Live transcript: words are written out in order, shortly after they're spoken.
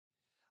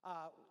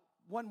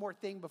One more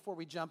thing before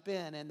we jump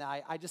in, and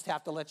I just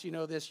have to let you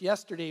know this.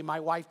 Yesterday, my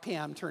wife,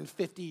 Pam, turned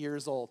 50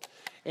 years old.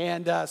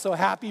 And so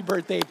happy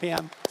birthday,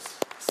 Pam.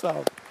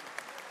 So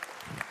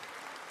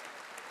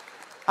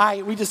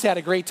we just had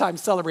a great time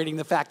celebrating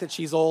the fact that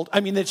she's old.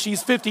 That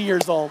she's 50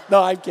 years old.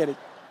 No, I'm kidding.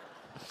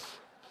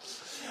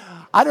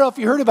 I don't know if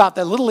you heard about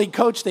the Little League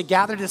coach that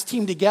gathered his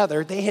team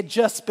together. They had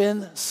just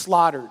been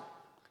slaughtered.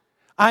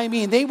 They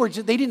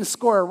didn't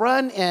score a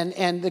run,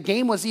 and the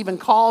game was even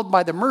called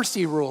by the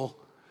mercy rule.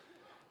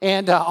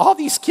 And all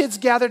these kids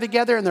gather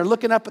together, and they're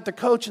looking up at the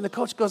coach, and the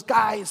coach goes,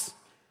 "Guys,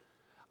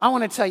 I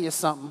want to tell you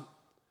something.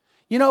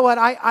 You know what?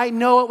 I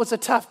know it was a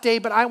tough day,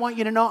 but I want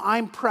you to know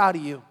I'm proud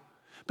of you.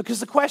 Because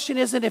the question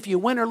isn't if you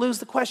win or lose.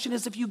 The question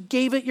is if you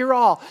gave it your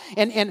all.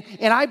 And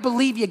I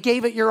believe you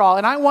gave it your all.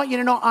 And I want you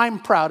to know I'm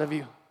proud of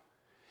you.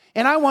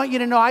 And I want you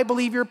to know I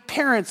believe your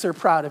parents are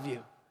proud of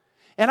you.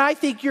 And I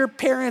think your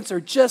parents are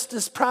just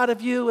as proud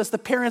of you as the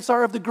parents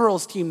are of the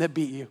girls' team that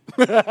beat you."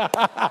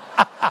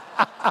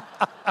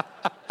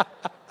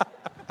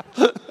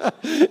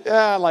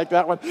 Yeah, I like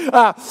that one.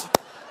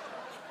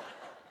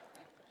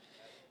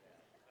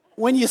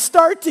 When you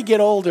start to get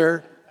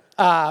older,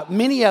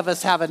 many of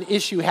us have an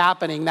issue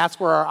happening. That's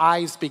where our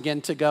eyes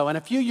begin to go. And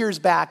a few years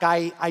back,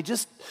 I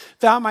just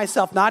found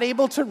myself not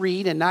able to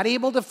read and not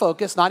able to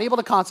focus, not able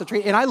to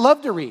concentrate. And I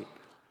love to read.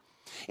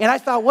 And I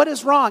thought, what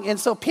is wrong? And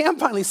so Pam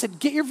finally said,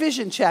 "Get your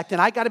vision checked."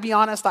 And I got to be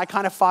honest, I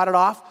kind of fought it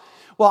off.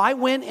 Well, I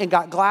went and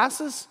got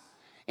glasses.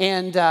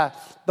 And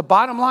the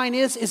bottom line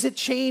is it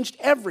changed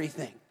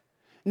everything.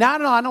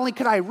 Not only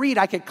could I read,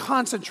 I could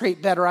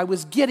concentrate better. I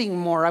was getting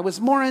more. I was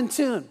more in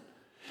tune.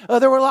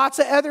 There were lots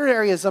of other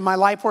areas of my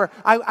life where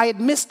I had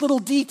missed little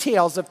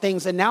details of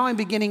things, and now I'm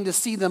beginning to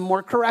see them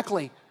more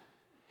correctly.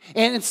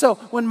 And so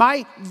when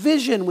my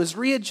vision was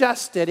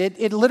readjusted,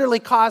 it literally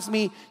caused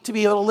me to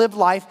be able to live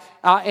life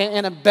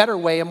in a better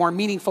way, a more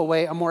meaningful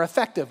way, a more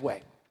effective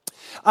way.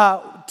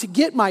 To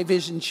get my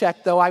vision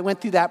checked, though, I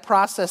went through that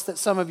process that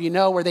some of you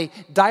know where they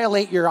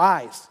dilate your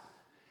eyes.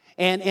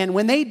 And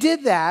when they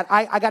did that,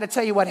 I got to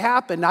tell you what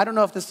happened. I don't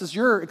know if this is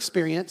your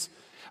experience.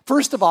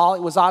 First of all,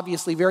 it was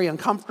obviously very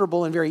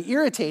uncomfortable and very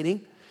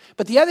irritating.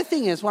 But the other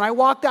thing is, when I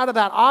walked out of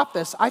that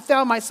office, I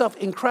found myself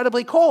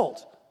incredibly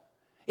cold.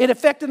 It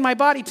affected my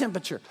body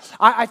temperature.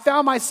 I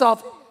found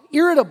myself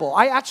irritable.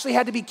 I actually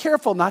had to be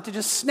careful not to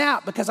just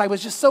snap because I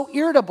was just so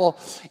irritable.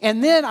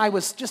 And then I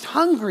was just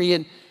hungry.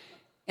 And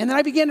then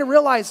I began to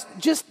realize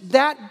just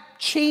that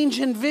change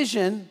in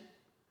vision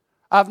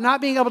of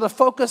not being able to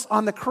focus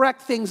on the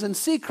correct things and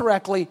see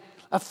correctly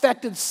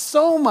affected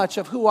so much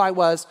of who I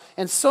was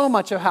and so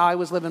much of how I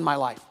was living my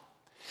life.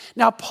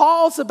 Now,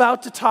 Paul's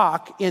about to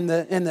talk in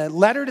the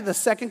letter to the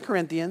 2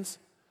 Corinthians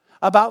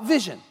about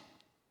vision.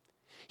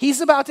 He's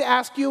about to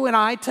ask you and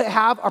I to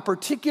have a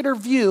particular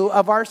view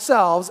of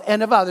ourselves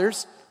and of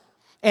others.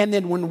 And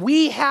then when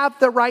we have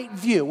the right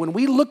view, when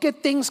we look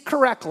at things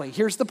correctly,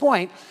 here's the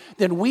point,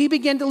 then we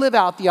begin to live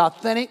out the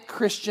authentic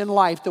Christian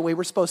life the way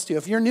we're supposed to.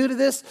 If you're new to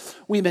this,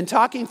 we've been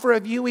talking for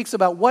a few weeks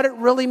about what it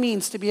really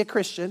means to be a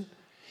Christian.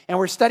 And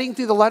we're studying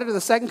through the letter to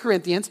the 2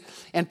 Corinthians.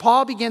 And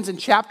Paul begins in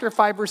chapter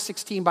 5, verse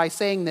 16 by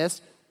saying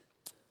this: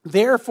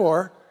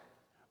 "Therefore,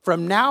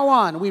 from now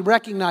on, we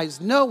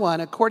recognize no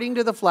one according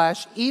to the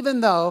flesh,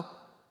 even though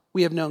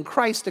we have known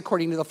Christ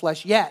according to the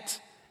flesh. Yet,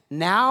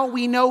 now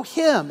we know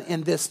him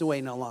in this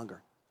way no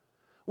longer."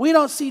 We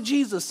don't see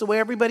Jesus the way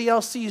everybody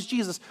else sees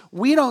Jesus.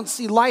 We don't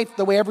see life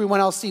the way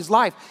everyone else sees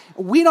life.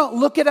 We don't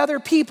look at other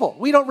people.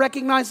 We don't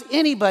recognize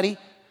anybody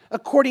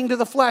according to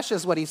the flesh,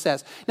 is what he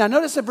says. Now,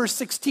 notice in verse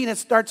 16, it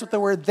starts with the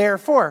word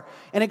 "therefore."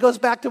 And it goes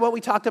back to what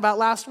we talked about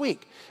last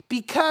week.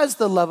 Because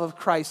the love of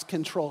Christ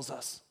controls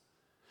us.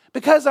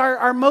 Because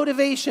our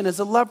motivation is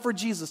a love for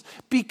Jesus.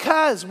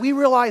 Because we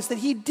realize that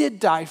he did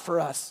die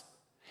for us.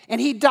 And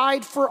he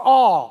died for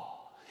all.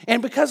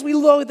 And because we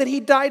know that he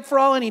died for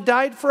all and he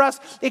died for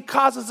us, it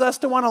causes us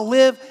to want to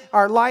live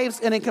our lives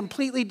in a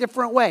completely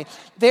different way.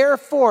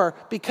 Therefore,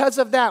 because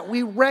of that,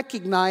 we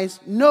recognize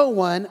no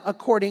one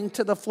according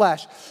to the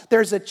flesh.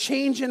 There's a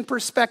change in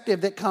perspective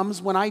that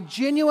comes when I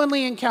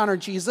genuinely encounter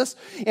Jesus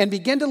and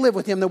begin to live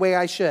with him the way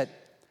I should.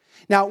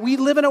 Now, we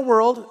live in a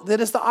world that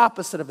is the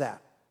opposite of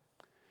that.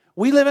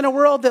 We live in a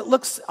world that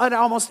looks at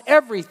almost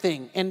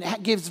everything and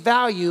gives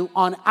value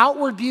on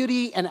outward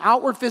beauty and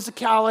outward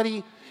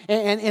physicality,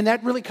 and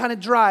that really kind of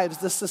drives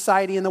the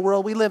society and the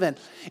world we live in.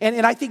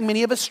 And I think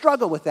many of us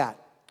struggle with that.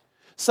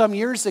 Some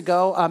years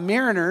ago,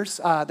 Mariners,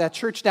 that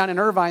church down in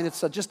Irvine,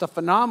 that's just a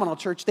phenomenal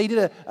church, they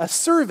did a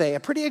survey, a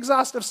pretty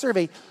exhaustive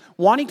survey,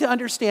 wanting to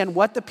understand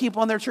what the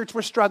people in their church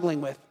were struggling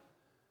with.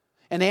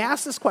 And they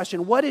asked this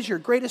question: what is your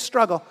greatest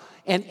struggle?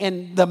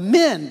 And the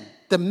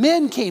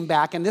men came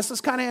back, and this is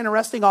kind of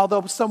interesting,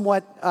 although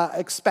somewhat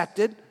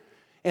expected,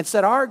 and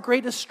said, our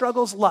greatest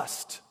struggle is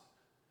lust.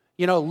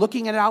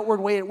 Looking at an outward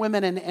way at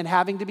women and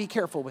having to be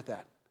careful with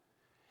that.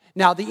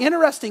 Now, the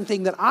interesting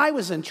thing that I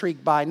was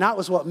intrigued by, not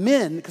was what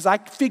men, because I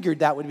figured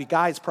that would be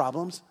guys'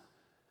 problems,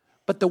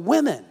 but the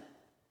women.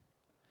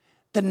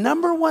 The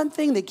number one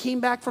thing that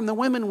came back from the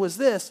women was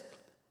this: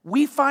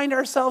 we find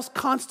ourselves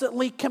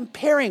constantly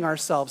comparing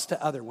ourselves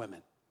to other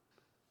women.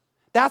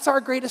 That's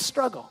our greatest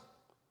struggle.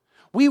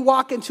 We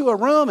walk into a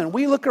room and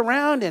we look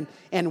around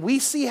and we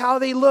see how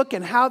they look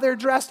and how they're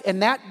dressed,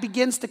 and that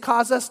begins to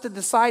cause us to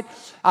decide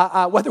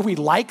whether we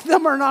like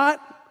them or not.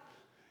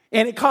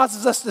 And it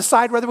causes us to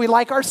decide whether we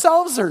like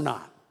ourselves or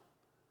not.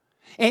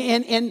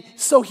 And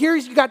so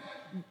here's, you got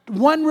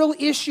one real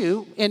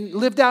issue and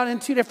lived out in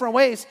two different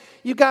ways.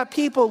 You got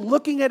people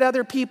looking at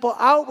other people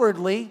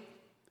outwardly,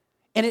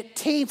 and it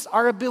taints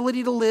our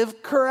ability to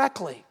live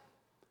correctly.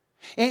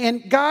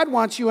 And God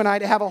wants you and I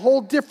to have a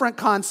whole different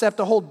concept,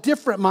 a whole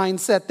different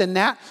mindset than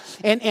that.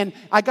 And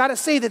I got to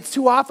say that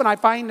too often I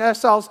find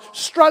ourselves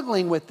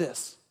struggling with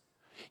this.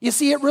 You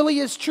see, it really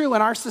is true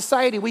in our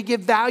society. We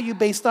give value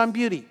based on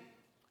beauty.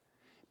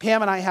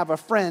 Pam and I have a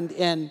friend,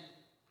 and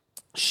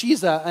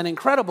she's an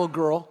incredible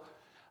girl.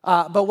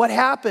 But what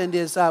happened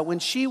is when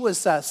she was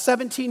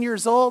 17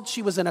 years old,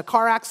 she was in a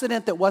car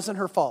accident that wasn't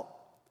her fault.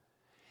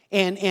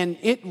 And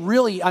it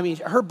really,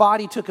 her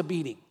body took a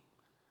beating.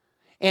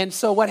 And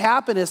so what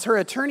happened is her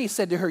attorney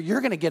said to her,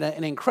 you're going to get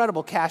an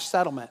incredible cash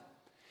settlement.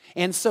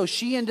 And so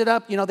she ended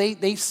up,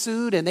 they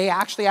sued, and they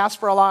actually asked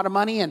for a lot of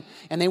money, and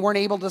they weren't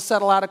able to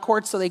settle out of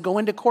court. So they go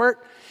into court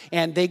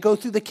and they go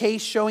through the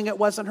case showing it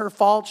wasn't her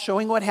fault,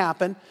 showing what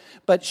happened.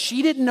 But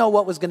she didn't know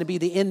what was going to be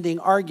the ending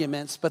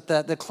arguments. But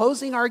the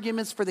closing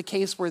arguments for the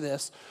case were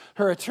this.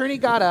 Her attorney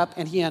got up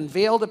and he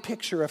unveiled a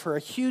picture of her, a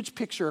huge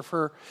picture of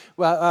her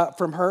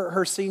from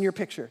her senior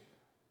picture.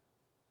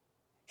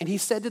 And he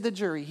said to the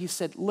jury, he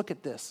said, look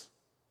at this.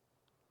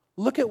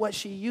 Look at what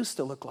she used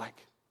to look like.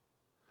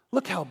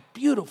 Look how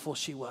beautiful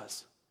she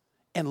was.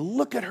 And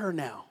look at her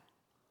now.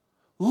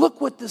 Look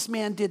what this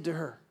man did to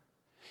her.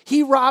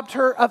 He robbed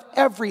her of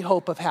every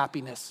hope of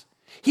happiness.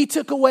 He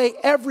took away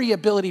every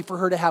ability for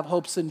her to have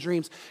hopes and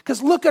dreams.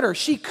 Because look at her.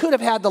 She could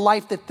have had the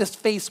life that this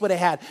face would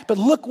have had. But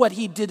look what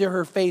he did to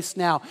her face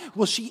now.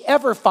 Will she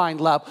ever find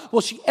love?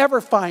 Will she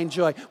ever find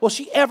joy? Will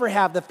she ever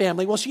have the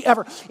family? Will she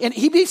ever? And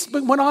he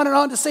went on and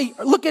on to say,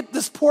 look at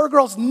this poor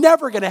girl's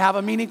never going to have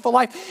a meaningful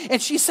life.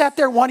 And she sat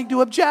there wanting to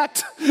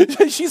object.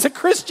 She's a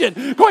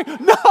Christian. Going,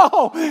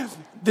 no.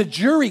 The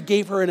jury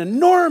gave her an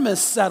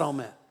enormous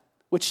settlement,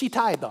 which she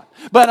tithed on.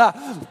 But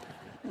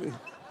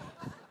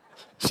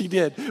she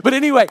did. But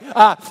anyway,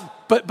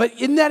 but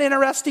isn't that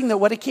interesting that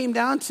what it came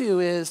down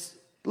to is,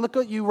 look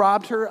what you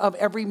robbed her of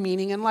every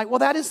meaning in life. Well,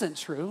 that isn't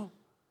true.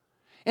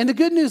 And the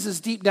good news is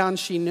deep down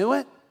she knew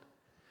it.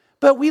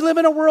 But we live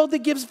in a world that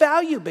gives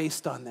value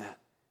based on that.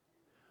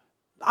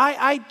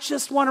 I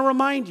just want to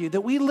remind you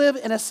that we live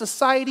in a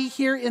society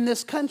here in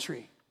this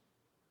country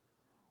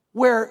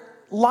where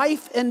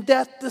life and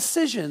death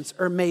decisions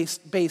are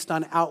based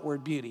on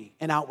outward beauty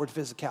and outward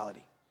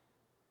physicality.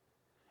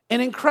 An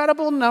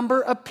incredible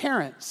number of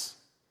parents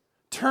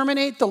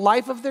terminate the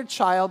life of their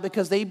child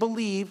because they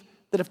believe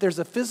that if there's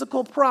a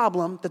physical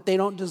problem, that they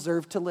don't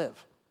deserve to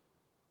live.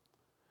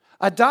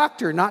 A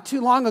doctor not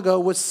too long ago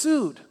was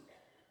sued.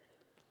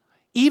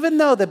 Even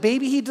though the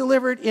baby he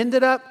delivered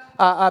ended up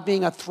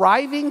being a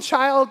thriving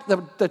child,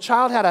 the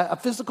child had a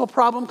physical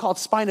problem called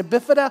spina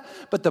bifida,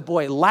 but the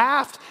boy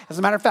laughed. As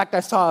a matter of fact,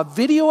 I saw a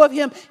video of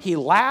him. He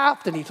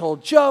laughed and he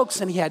told jokes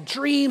and he had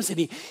dreams and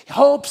he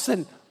hopes,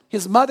 and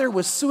his mother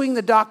was suing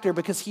the doctor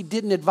because he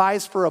didn't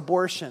advise for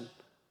abortion.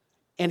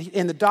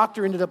 And the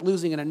doctor ended up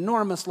losing an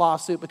enormous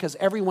lawsuit because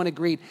everyone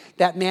agreed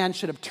that man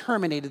should have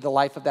terminated the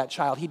life of that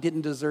child. He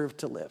didn't deserve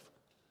to live.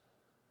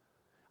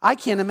 I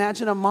can't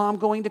imagine a mom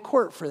going to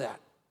court for that.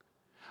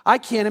 I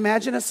can't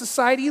imagine a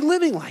society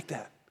living like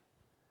that,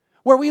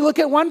 where we look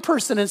at one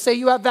person and say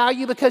you have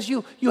value because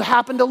you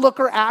happen to look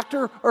or act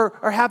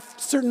or have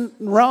certain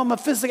realm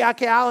of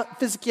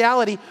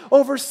physicality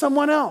over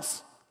someone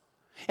else.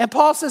 And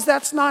Paul says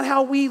that's not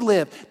how we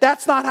live.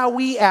 That's not how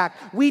we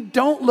act. We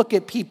don't look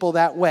at people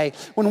that way.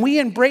 When we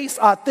embrace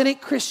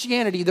authentic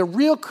Christianity, the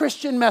real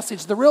Christian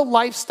message, the real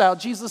lifestyle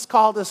Jesus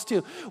called us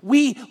to,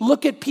 we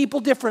look at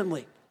people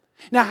differently.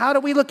 Now, how do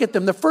we look at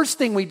them? The first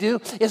thing we do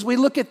is we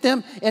look at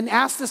them and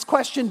ask this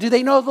question, do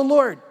they know the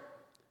Lord?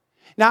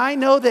 Now, I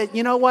know that,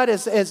 you know what,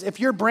 as if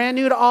you're brand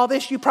new to all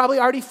this, you probably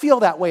already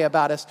feel that way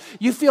about us.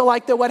 You feel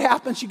like that what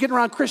happens, you get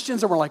around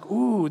Christians and we're like,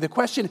 ooh, the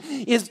question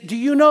is, do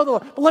you know the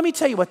Lord? But let me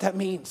tell you what that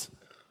means.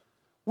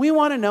 We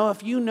want to know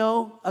if you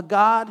know a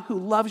God who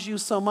loves you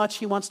so much,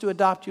 he wants to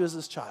adopt you as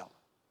his child.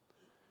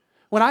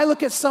 When I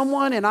look at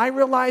someone and I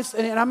realize,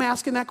 and I'm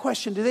asking that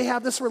question, do they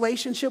have this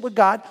relationship with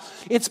God?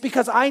 It's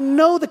because I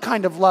know the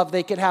kind of love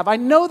they could have. I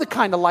know the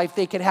kind of life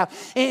they could have.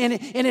 And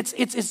it's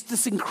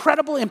this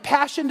incredible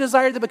impassioned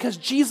desire that because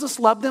Jesus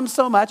loved them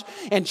so much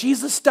and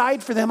Jesus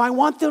died for them, I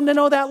want them to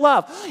know that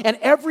love. And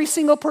every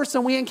single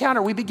person we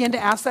encounter, we begin to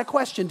ask that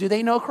question, do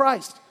they know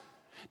Christ?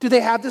 Do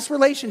they have this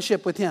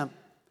relationship with him?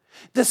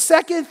 The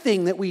second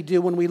thing that we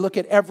do when we look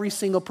at every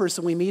single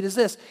person we meet is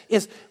this,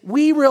 is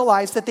we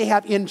realize that they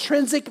have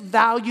intrinsic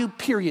value,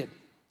 period.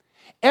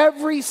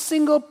 Every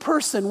single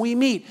person we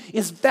meet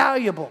is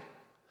valuable.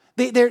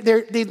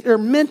 They're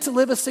meant to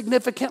live a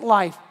significant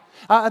life.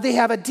 They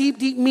have a deep,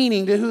 deep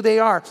meaning to who they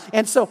are.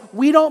 And so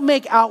we don't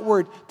make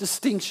outward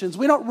distinctions.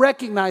 We don't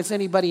recognize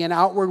anybody in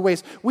outward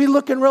ways. We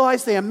look and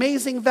realize the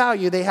amazing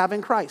value they have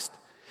in Christ.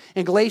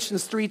 In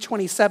Galatians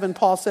 3:27,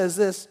 Paul says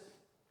this,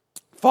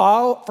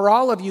 For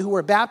all of you who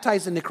are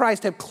baptized into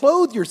Christ have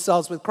clothed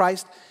yourselves with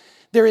Christ.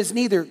 There is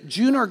neither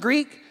Jew nor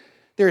Greek.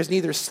 There is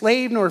neither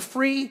slave nor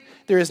free.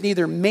 There is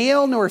neither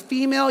male nor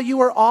female.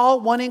 You are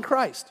all one in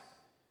Christ.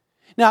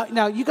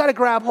 Now you got to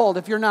grab hold,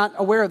 if you're not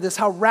aware of this,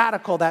 how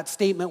radical that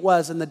statement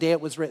was in the day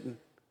it was written.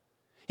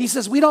 He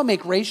says, we don't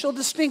make racial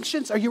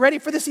distinctions. Are you ready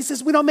for this? He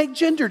says, we don't make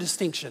gender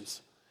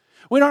distinctions.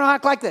 We don't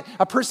act like that.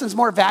 A person's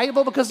more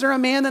valuable because they're a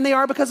man than they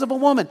are because of a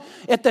woman.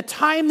 At the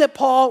time that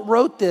Paul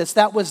wrote this,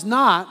 that was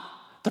not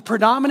the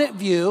predominant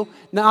view,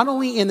 not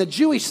only in the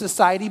Jewish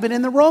society, but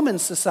in the Roman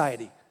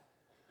society.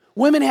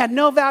 Women had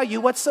no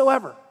value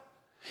whatsoever.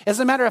 As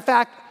a matter of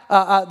fact,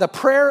 the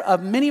prayer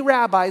of many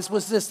rabbis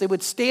was this. They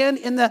would stand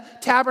in the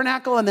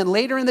tabernacle and then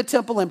later in the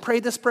temple and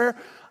pray this prayer.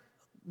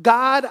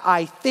 God,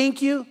 I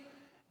thank you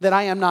that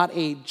I am not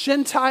a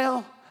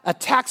Gentile, a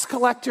tax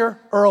collector,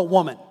 or a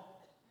woman.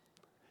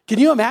 Can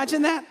you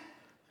imagine that?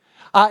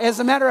 As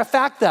a matter of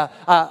fact,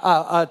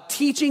 the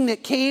teaching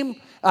that came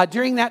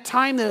during that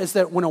time is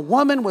that when a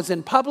woman was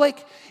in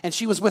public and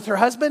she was with her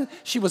husband,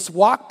 she was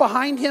walk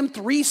behind him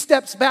 3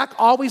 steps back,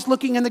 always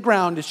looking in the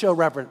ground to show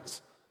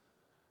reverence.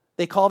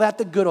 They call that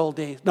the good old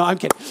days. No, I'm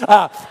kidding.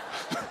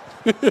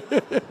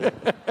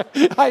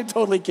 I'm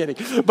totally kidding.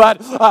 But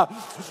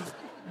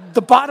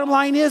the bottom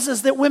line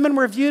is that women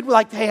were viewed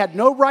like they had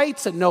no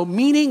rights and no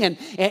meaning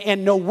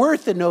and no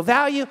worth and no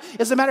value.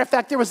 As a matter of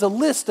fact, there was a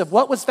list of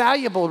what was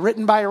valuable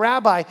written by a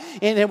rabbi,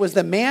 and it was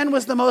the man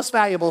was the most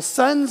valuable,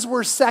 sons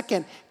were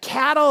second,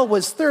 cattle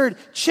was third,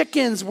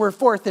 chickens were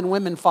fourth, and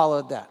women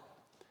followed that.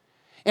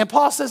 And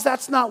Paul says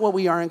that's not what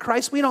we are in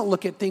Christ. We don't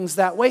look at things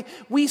that way.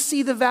 We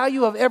see the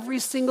value of every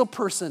single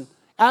person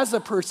as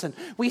a person.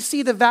 We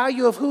see the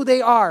value of who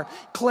they are.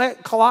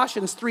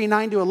 Colossians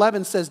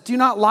 3:9-11 says, do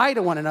not lie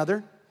to one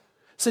another,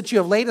 since you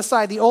have laid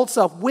aside the old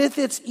self with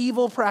its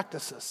evil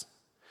practices.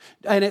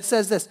 And it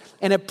says this,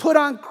 and have put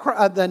on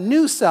the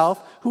new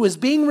self, who is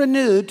being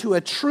renewed to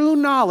a true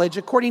knowledge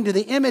according to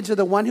the image of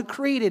the one who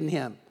created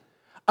him.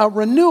 A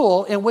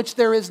renewal in which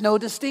there is no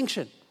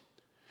distinction.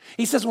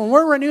 He says when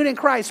we're renewed in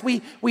Christ,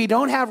 we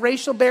don't have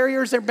racial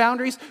barriers or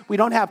boundaries. We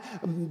don't have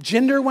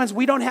gender ones.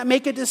 We don't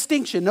make a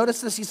distinction.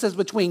 Notice this, he says,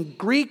 between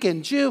Greek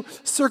and Jew,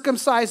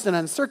 circumcised and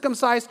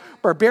uncircumcised,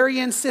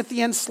 barbarian,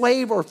 Scythian,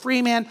 slave or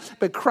free man,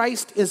 but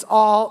Christ is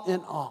all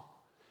in all.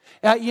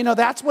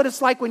 That's what it's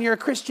like when you're a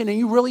Christian and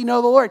you really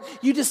know the Lord.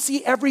 You just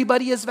see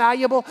everybody as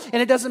valuable, and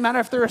it doesn't matter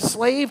if they're a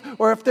slave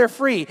or if they're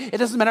free. It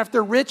doesn't matter if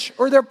they're rich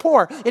or they're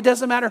poor. It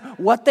doesn't matter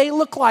what they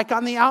look like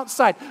on the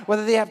outside,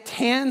 whether they have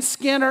tan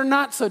skin or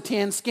not so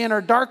tan skin or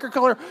darker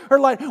color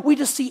or light. We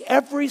just see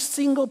every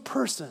single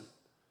person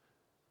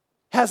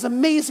has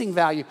amazing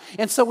value.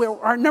 And so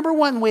our number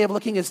one way of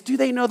looking is, do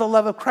they know the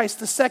love of Christ?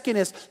 The second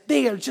is,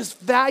 they are just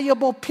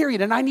valuable, period.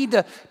 And I need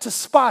to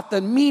spot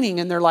the meaning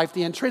in their life,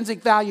 the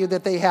intrinsic value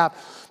that they have.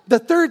 The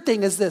third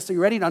thing is this. Are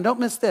you ready? Now, don't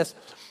miss this.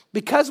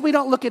 Because we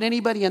don't look at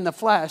anybody in the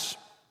flesh,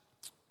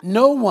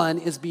 no one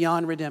is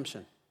beyond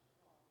redemption.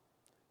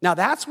 Now,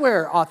 that's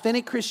where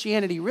authentic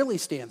Christianity really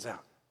stands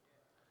out.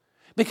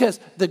 Because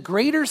the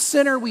greater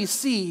sinner we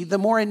see, the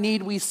more in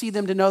need we see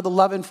them to know the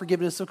love and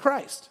forgiveness of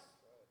Christ.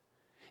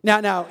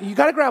 Now, you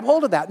got to grab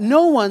hold of that.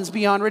 No one's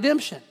beyond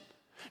redemption.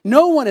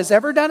 No one has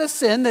ever done a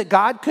sin that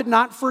God could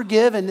not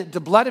forgive and that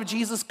the blood of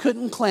Jesus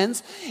couldn't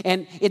cleanse.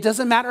 And it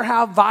doesn't matter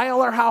how vile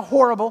or how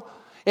horrible.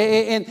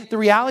 And the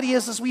reality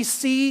is we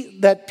see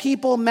that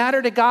people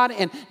matter to God,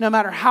 and no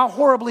matter how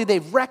horribly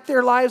they've wrecked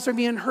their lives or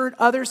being hurt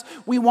others,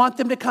 we want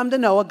them to come to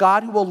know a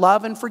God who will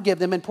love and forgive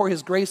them and pour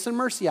his grace and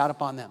mercy out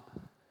upon them.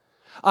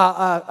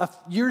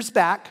 Years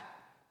back,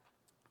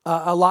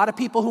 a lot of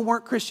people who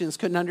weren't Christians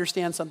couldn't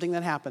understand something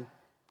that happened.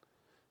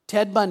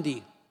 Ted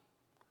Bundy,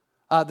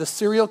 the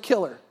serial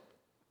killer,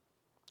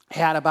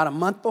 had about a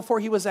month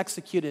before he was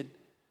executed,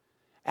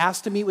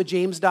 asked to meet with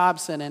James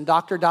Dobson, and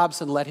Dr.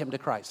 Dobson led him to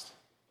Christ.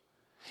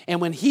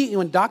 And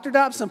when Dr.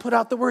 Dobson put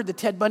out the word that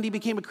Ted Bundy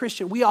became a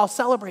Christian, we all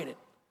celebrated.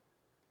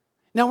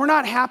 Now, we're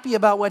not happy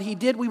about what he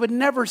did. We would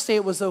never say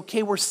it was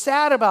okay. We're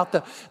sad about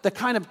the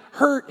kind of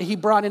hurt he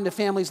brought into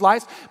families'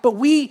 lives. But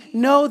we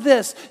know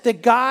this,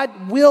 that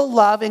God will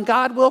love and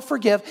God will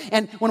forgive.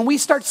 And when we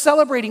start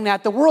celebrating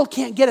that, the world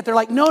can't get it. They're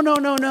like, no.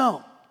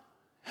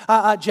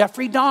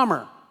 Jeffrey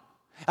Dahmer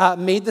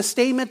made the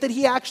statement that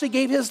he actually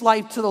gave his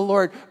life to the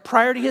Lord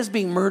prior to his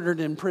being murdered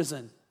in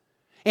prison.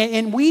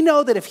 And we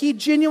know that if he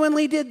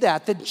genuinely did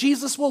that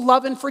Jesus will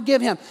love and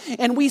forgive him.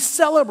 And we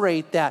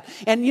celebrate that.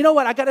 And you know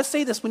what? I got to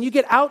say this. When you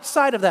get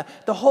outside of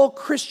the whole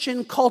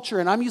Christian culture,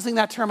 and I'm using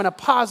that term in a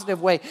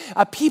positive way,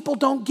 people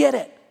don't get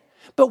it.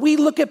 But we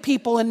look at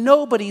people and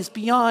nobody's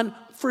beyond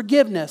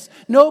forgiveness.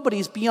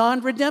 Nobody's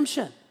beyond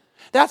redemption.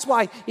 That's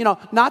why,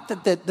 not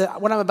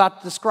that what I'm about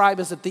to describe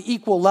is at the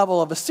equal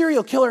level of a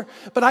serial killer,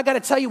 but I got to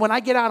tell you, when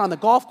I get out on the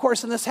golf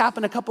course, and this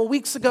happened a couple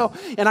weeks ago,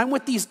 and I'm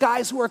with these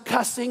guys who are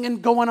cussing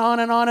and going on,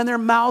 and their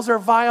mouths are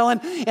vile,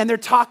 and they're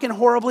talking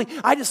horribly,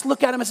 I just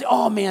look at them and say,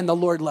 oh man, the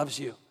Lord loves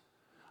you.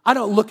 I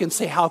don't look and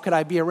say, how could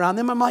I be around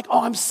them? I'm like,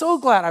 oh, I'm so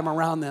glad I'm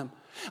around them.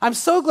 I'm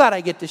so glad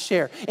I get to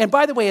share. And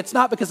by the way, it's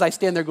not because I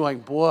stand there going,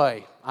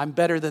 boy, I'm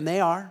better than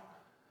they are.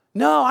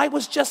 No, I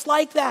was just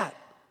like that.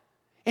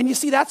 And you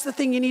see, that's the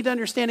thing you need to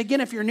understand. Again,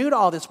 if you're new to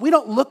all this, we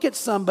don't look at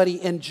somebody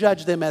and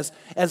judge them as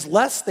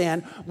less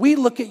than. We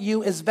look at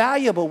you as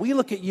valuable. We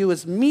look at you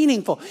as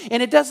meaningful.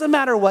 And it doesn't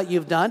matter what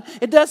you've done.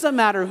 It doesn't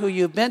matter who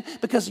you've been.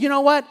 Because you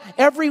know what?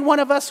 Every one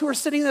of us who are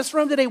sitting in this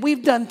room today,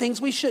 we've done things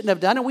we shouldn't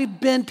have done. And we've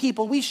been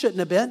people we shouldn't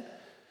have been.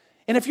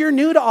 And if you're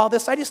new to all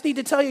this, I just need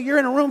to tell you, you're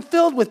in a room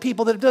filled with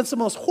people that have done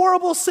some of the most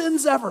horrible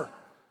sins ever.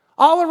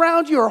 All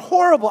around you are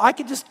horrible. I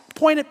could just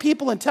point at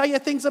people and tell you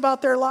things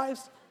about their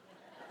lives.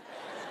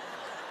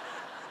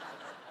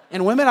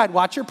 And women, I'd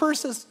watch your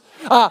purses.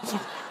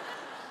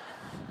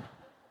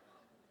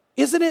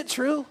 Isn't it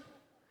true?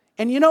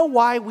 And you know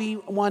why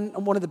one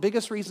of the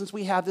biggest reasons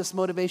we have this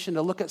motivation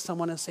to look at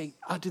someone and say,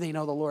 oh, do they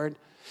know the Lord?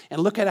 And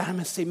look at them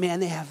and say,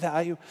 man, they have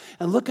value.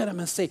 And look at them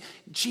and say,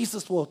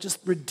 Jesus will just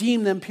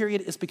redeem them,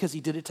 period, is because he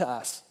did it to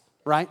us,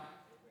 right?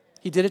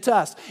 He did it to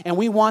us. And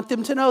we want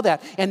them to know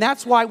that. And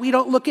that's why we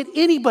don't look at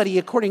anybody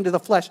according to the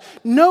flesh.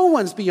 No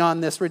one's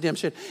beyond this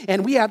redemption.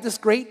 And we have this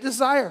great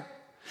desire.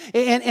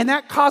 And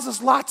that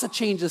causes lots of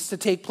changes to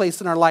take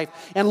place in our life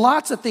and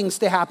lots of things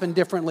to happen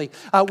differently.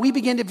 We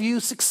begin to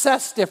view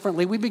success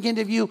differently. We begin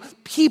to view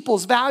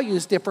people's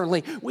values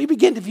differently. We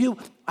begin to view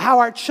how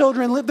our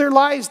children live their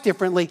lives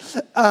differently.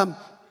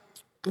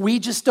 We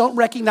just don't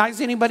recognize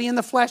anybody in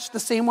the flesh the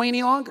same way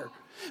any longer.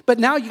 But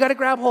now you got to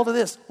grab hold of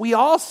this. We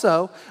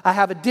also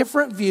have a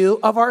different view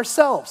of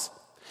ourselves.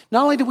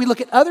 Not only do we look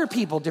at other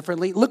people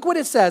differently, look what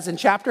it says in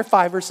chapter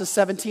 5, verses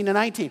 17 and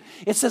 19.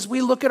 It says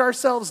we look at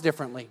ourselves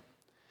differently.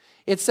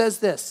 It says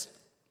this,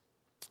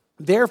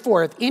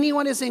 therefore, if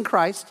anyone is in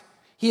Christ,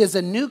 he is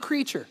a new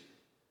creature.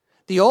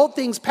 The old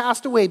things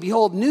passed away.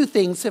 Behold, new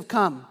things have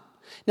come.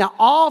 Now,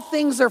 all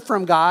things are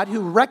from God,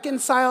 who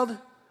reconciled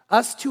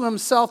us to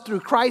himself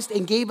through Christ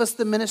and gave us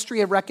the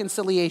ministry of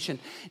reconciliation.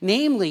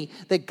 Namely,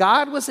 that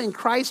God was in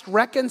Christ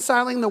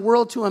reconciling the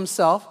world to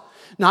himself,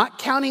 not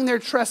counting their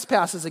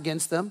trespasses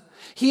against them.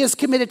 He has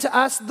committed to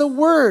us the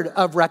word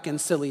of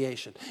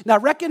reconciliation. Now,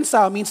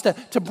 reconcile means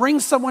to bring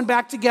someone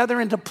back together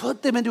and to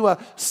put them into a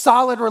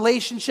solid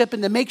relationship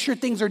and to make sure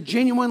things are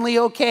genuinely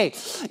okay.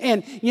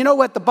 And you know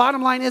what the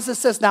bottom line is? It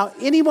says, now,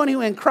 anyone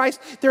who in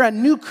Christ, they're a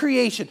new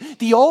creation.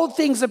 The old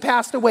things have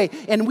passed away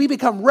and we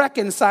become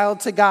reconciled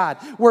to God.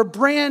 We're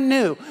brand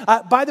new.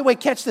 By the way,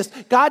 catch this.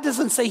 God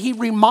doesn't say he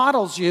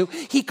remodels you.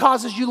 He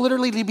causes you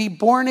literally to be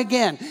born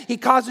again. He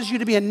causes you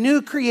to be a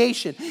new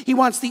creation. He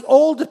wants the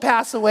old to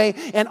pass away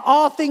and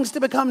all things to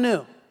become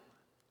new.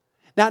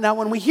 Now,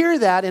 when we hear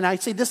that, and I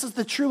say this is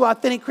the true,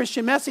 authentic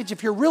Christian message,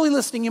 if you're really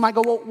listening, you might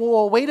go,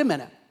 well wait a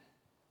minute.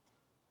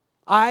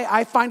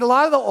 I find a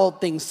lot of the old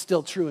things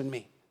still true in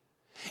me.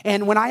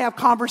 And when I have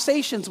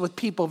conversations with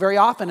people very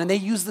often, and they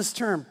use this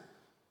term,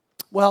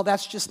 well,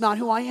 that's just not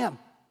who I am.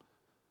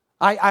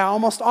 I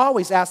almost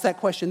always ask that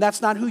question.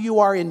 That's not who you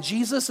are in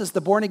Jesus as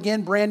the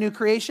born-again, brand-new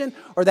creation,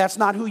 or that's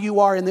not who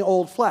you are in the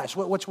old flesh.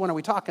 Which one are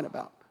we talking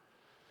about?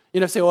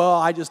 Say, well,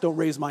 I just don't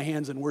raise my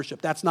hands in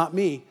worship. That's not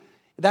me.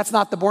 That's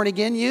not the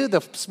born-again you, the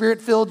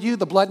Spirit-filled you,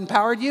 the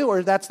blood-empowered you,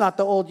 or that's not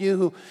the old you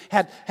who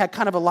had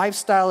kind of a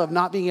lifestyle of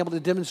not being able to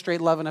demonstrate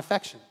love and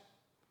affection.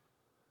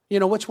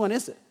 Which one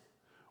is it?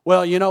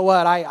 Well, you know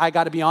what? I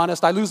got to be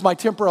honest. I lose my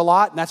temper a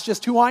lot, and that's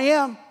just who I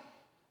am.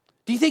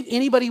 Do you think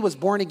anybody was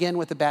born again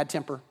with a bad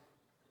temper?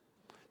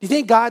 Do you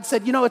think God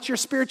said, it's your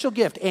spiritual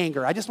gift,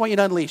 anger. I just want you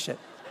to unleash it.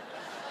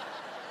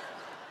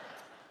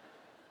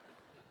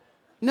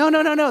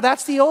 No.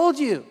 That's the old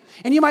you.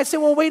 And you might say,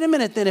 well, wait a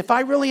minute then. If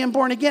I really am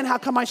born again, how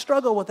come I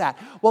struggle with that?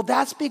 Well,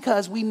 that's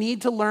because we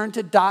need to learn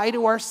to die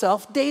to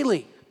ourselves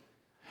daily.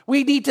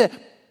 We need to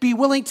be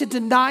willing to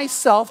deny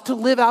self to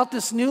live out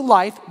this new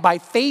life by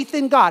faith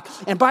in God.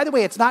 And by the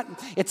way, it's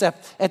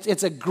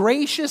a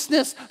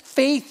graciousness,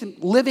 faith,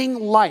 living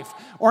life,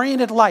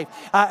 oriented life,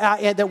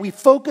 that we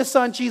focus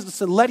on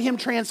Jesus and let him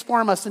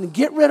transform us and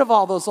get rid of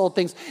all those old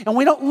things. And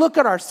we don't look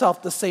at ourselves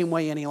the same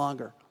way any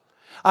longer.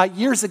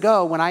 Years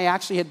ago, when I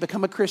actually had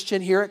become a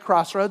Christian here at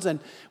Crossroads and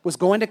was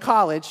going to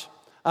college,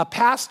 a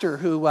pastor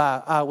who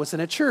was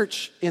in a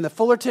church in the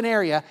Fullerton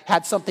area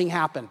had something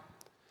happen.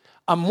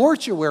 A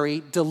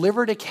mortuary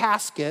delivered a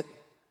casket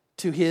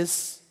to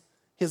his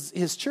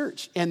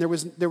church, and there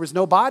was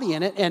no body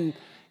in it,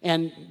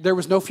 and there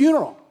was no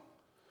funeral.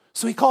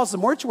 So he calls the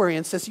mortuary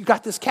and says, you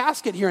got this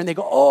casket here. And they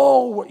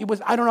go,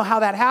 I don't know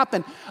how that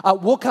happened.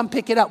 We'll come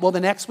pick it up. Well, the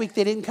next week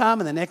they didn't come,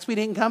 and the next week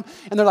they didn't come.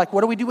 And they're like,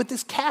 what do we do with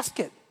this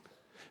casket?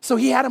 So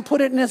he had him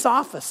put it in his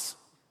office.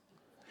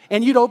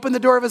 And you'd open the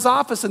door of his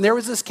office, and there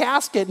was this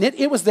casket. And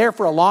it was there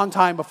for a long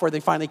time before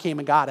they finally came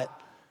and got it.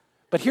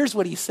 But here's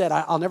what he said.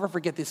 I'll never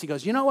forget this. He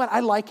goes, you know what? I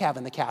like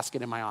having the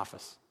casket in my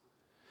office.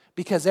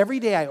 Because every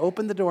day I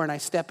open the door and I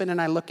step in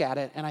and I look at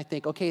it and I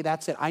think, okay,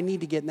 that's it. I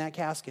need to get in that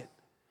casket.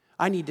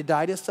 I need to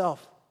die to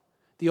self.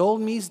 The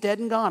old me's dead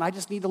and gone. I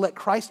just need to let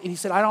Christ. And he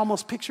said, I'd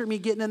almost picture me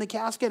getting in the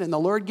casket and the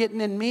Lord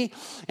getting in me.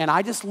 And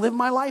I just live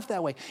my life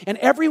that way. And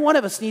every one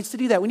of us needs to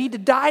do that. We need to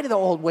die to the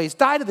old ways,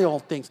 die to the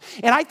old things.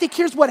 And I think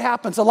here's what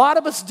happens. A lot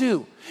of us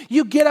do.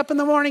 You get up in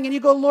the morning and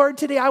you go, Lord,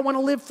 today I want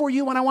to live for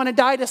you and I want to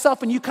die to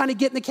self. And you kind of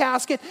get in the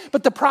casket.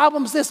 But the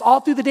problem's this, all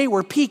through the day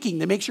we're peeking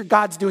to make sure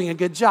God's doing a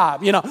good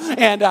job,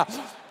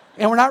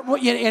 And we're not,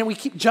 and we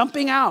keep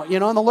jumping out,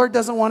 and the Lord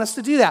doesn't want us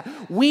to do that.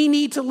 We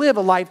need to live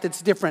a life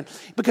that's different.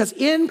 Because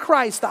in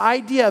Christ, the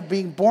idea of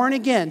being born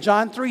again,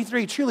 John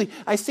 3:3, truly,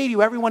 I say to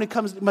you, everyone who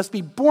comes must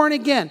be born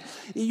again.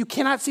 You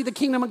cannot see the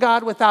kingdom of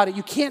God without it.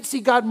 You can't see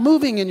God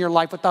moving in your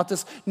life without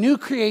this new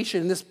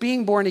creation, this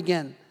being born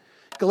again.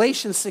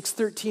 Galatians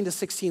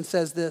 6:13-16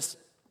 says this,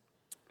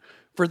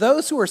 for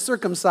those who are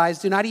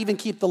circumcised do not even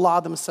keep the law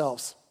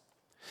themselves,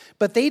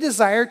 but they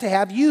desire to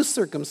have you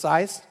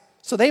circumcised,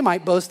 so they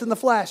might boast in the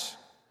flesh.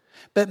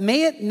 But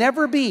may it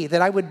never be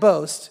that I would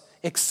boast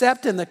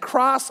except in the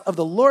cross of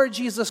the Lord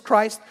Jesus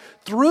Christ,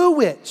 through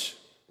which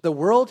the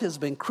world has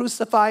been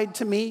crucified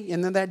to me,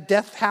 and then that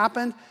death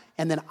happened,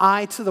 and then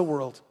I to the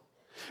world.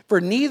 For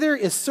neither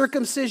is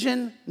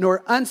circumcision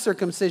nor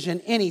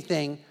uncircumcision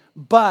anything,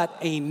 but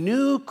a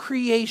new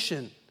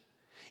creation.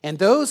 And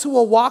those who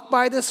will walk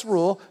by this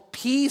rule,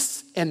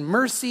 peace and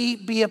mercy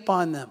be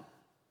upon them.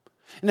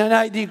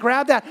 Now, do you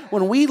grab that?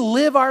 When we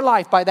live our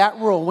life by that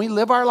rule, when we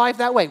live our life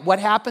that way, what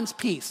happens?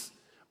 Peace,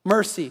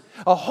 mercy,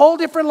 a whole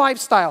different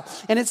lifestyle.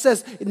 And it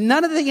says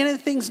none of the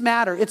things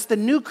matter. It's the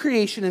new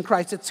creation in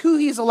Christ. It's who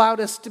he's allowed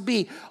us to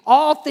be.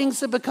 All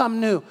things have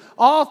become new.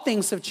 All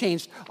things have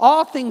changed.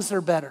 All things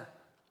are better.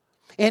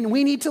 And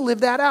we need to live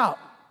that out.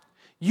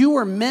 You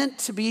were meant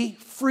to be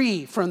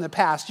free from the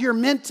past. You're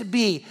meant to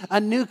be a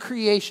new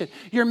creation.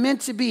 You're meant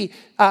to be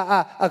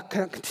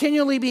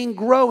continually being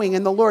growing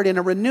in the Lord, in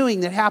a renewing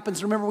that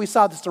happens. Remember, we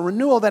saw this, a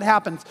renewal that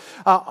happens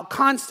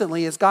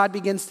constantly as God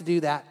begins to do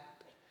that.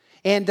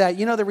 And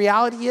the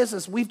reality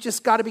is we've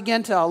just got to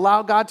begin to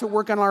allow God to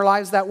work in our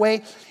lives that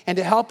way and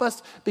to help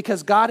us,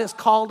 because God has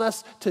called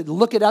us to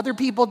look at other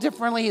people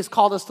differently. He's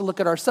called us to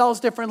look at ourselves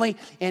differently.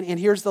 And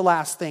here's the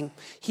last thing.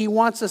 He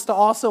wants us to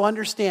also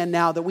understand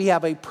now that we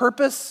have a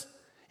purpose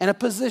and a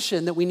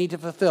position that we need to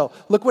fulfill.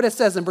 Look what it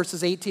says in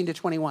verses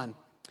 18-21.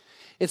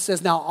 It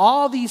says, now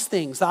all these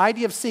things, the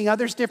idea of seeing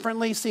others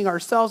differently, seeing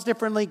ourselves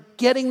differently,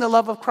 getting the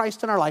love of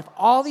Christ in our life,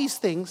 all these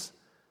things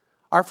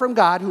are from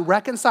God, who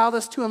reconciled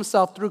us to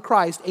himself through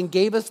Christ and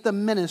gave us the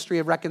ministry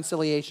of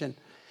reconciliation.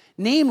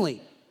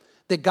 Namely,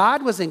 that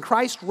God was in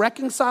Christ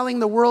reconciling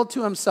the world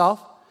to himself,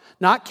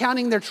 not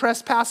counting their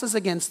trespasses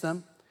against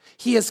them.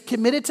 He has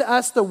committed to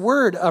us the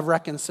word of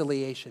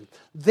reconciliation.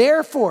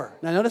 Therefore,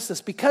 now notice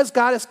this, because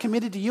God has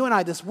committed to you and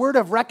I this word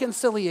of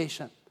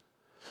reconciliation,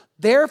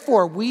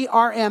 therefore we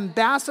are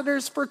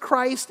ambassadors for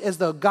Christ, as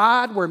though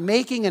God were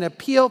making an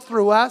appeal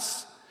through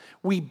us.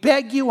 We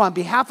beg you on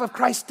behalf of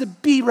Christ to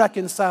be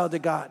reconciled to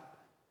God.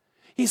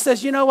 He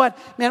says, you know what,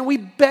 man, we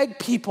beg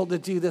people to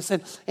do this.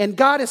 And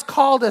God has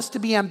called us to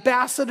be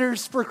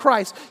ambassadors for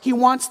Christ. He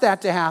wants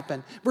that to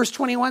happen. Verse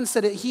 21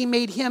 said that he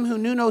made him who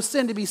knew no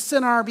sin to be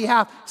sin on our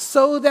behalf,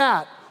 so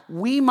that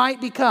we might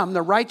become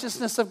the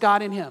righteousness of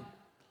God in him.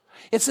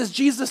 It says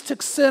Jesus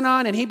took sin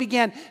on and he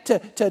began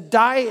to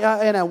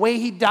die in a way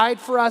he died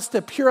for us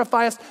to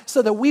purify us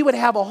so that we would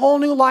have a whole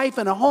new life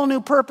and a whole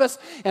new purpose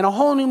and a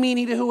whole new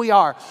meaning to who we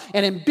are.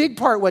 And in big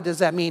part, what does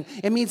that mean?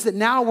 It means that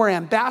now we're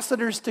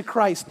ambassadors to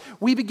Christ.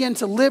 We begin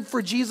to live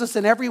for Jesus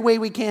in every way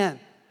we can.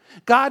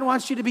 God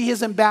wants you to be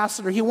his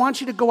ambassador. He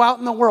wants you to go out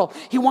in the world.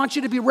 He wants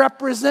you to be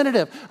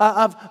representative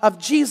of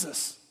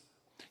Jesus.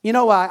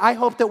 I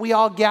hope that we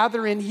all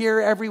gather in here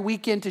every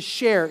weekend to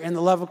share in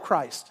the love of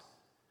Christ.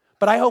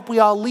 But I hope we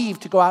all leave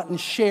to go out and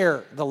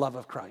share the love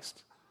of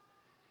Christ.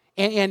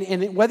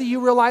 And whether you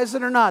realize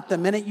it or not, the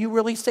minute you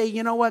really say,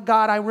 you know what,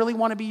 God, I really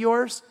want to be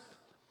yours,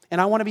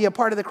 and I want to be a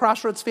part of the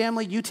Crossroads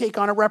family, you take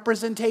on a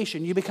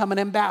representation. You become an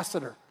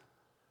ambassador.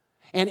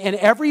 And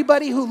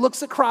everybody who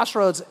looks at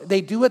Crossroads,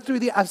 they do it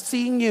through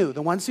seeing you,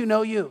 the ones who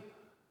know you.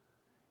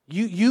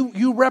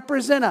 You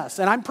represent us,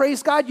 and I'm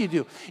praise God you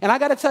do. And I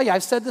got to tell you,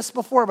 I've said this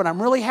before, but I'm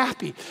really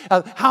happy.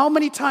 How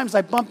many times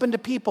I bump into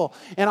people,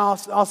 and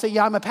I'll say,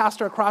 yeah, I'm a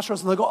pastor at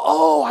Crossroads, and they'll go,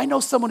 oh, I know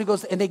someone who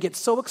goes, and they get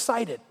so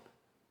excited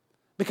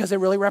because it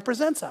really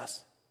represents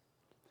us.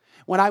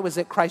 When I was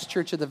at Christ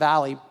Church of the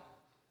Valley,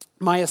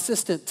 my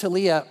assistant,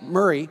 Talia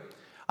Murray,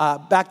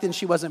 back then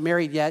she wasn't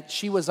married yet,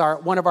 she was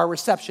one of our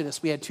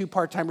receptionists. We had 2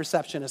 part-time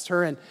receptionists,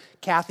 her and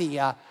Kathy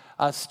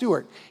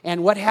Stewart.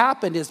 And what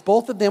happened is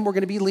both of them were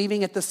going to be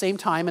leaving at the same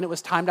time, and it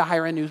was time to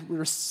hire a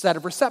new set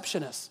of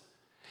receptionists.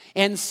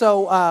 And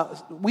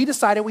so we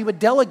decided we would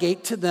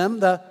delegate to them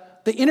the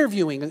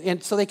interviewing,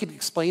 and so they could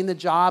explain the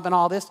job and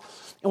all this.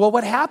 And well,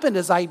 what happened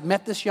is I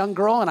met this young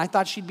girl, and I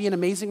thought she'd be an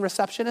amazing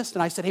receptionist,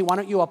 and I said, hey, why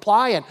don't you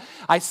apply? And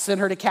I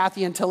sent her to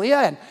Kathy and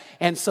Talia,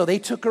 and so they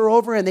took her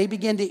over, and they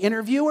began to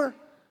interview her.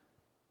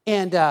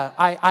 And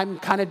I'm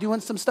kind of doing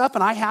some stuff,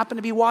 and I happen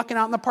to be walking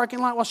out in the parking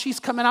lot while she's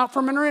coming out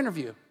from her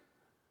interview.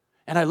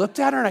 And I looked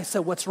at her and I said,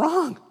 "What's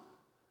wrong?"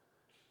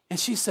 And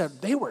she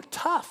said, "They were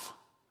tough."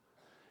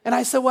 And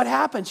I said, "What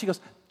happened?" She goes,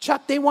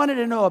 "Chuck, they wanted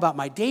to know about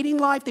my dating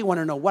life. They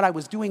wanted to know what I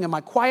was doing in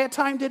my quiet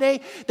time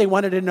today. They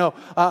wanted to know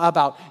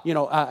about,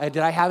 did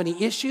I have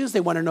any issues? They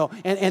wanted to know."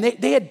 And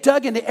they had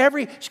dug into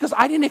she goes,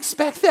 "I didn't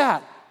expect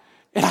that."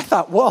 And I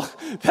thought, well,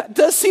 that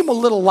does seem a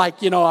little like,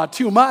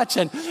 too much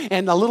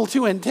and a little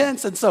too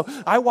intense. And so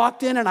I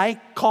walked in and I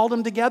called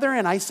them together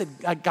and I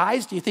said,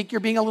 "Guys, do you think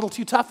you're being a little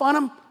too tough on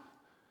them?"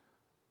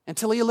 And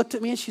Talia looked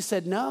at me and she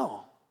said,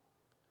 "No."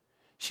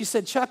 She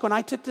said, "Chuck, when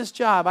I took this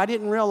job, I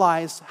didn't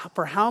realize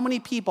for how many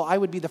people I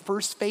would be the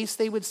first face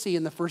they would see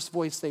and the first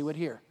voice they would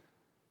hear."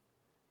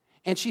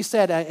 And she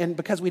said, and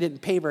because we didn't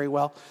pay very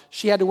well,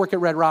 she had to work at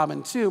Red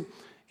Robin too.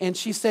 And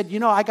she said,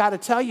 "I got to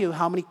tell you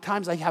how many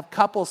times I have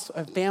couples,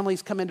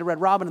 families come into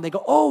Red Robin and they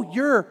go, 'Oh,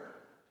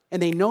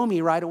 and they know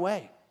me right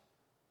away.'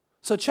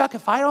 So Chuck,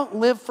 if I don't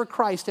live for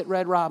Christ at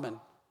Red Robin,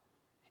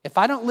 if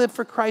I don't live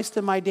for Christ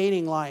in my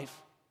dating life,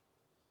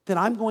 then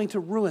I'm going to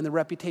ruin the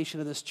reputation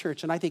of this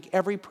church." And I think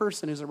every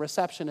person who's a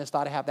receptionist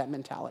ought to have that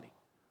mentality.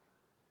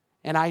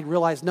 And I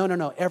realized,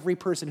 no, every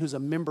person who's a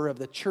member of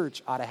the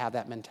church ought to have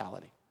that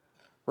mentality,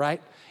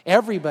 right?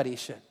 Everybody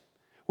should.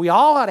 We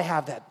all ought to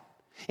have that.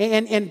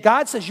 And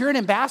God says you're an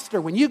ambassador.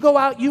 When you go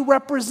out, you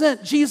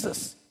represent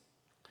Jesus.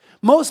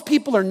 Most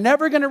people are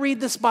never going to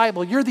read this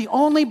Bible. You're the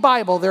only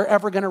Bible they're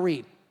ever going to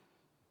read.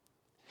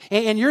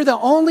 And you're the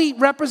only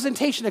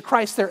representation of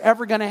Christ they're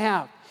ever going to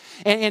have.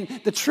 And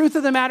the truth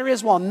of the matter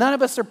is, while none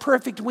of us are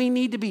perfect, we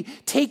need to be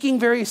taking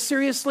very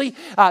seriously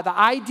the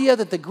idea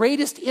that the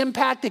greatest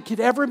impact that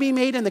could ever be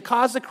made in the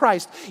cause of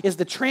Christ is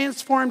the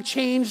transformed,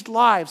 changed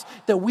lives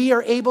that we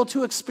are able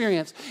to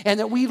experience and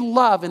that we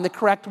love in the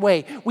correct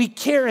way. We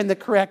care in the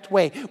correct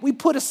way. We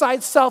put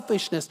aside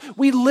selfishness.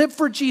 We live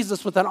for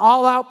Jesus with an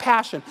all-out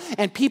passion.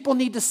 And people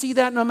need to see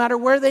that no matter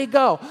where they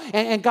go.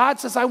 And God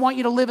says, "I want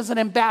you to live as an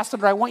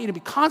ambassador. I want you to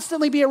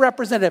constantly be a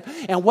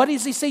representative." And what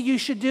does he say you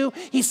should do?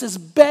 He says,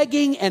 begging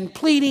and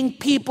pleading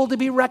people to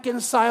be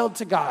reconciled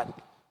to God.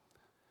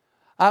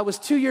 It was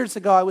 2 years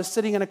ago. I was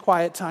sitting in a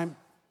quiet time.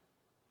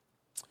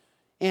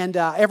 And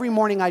every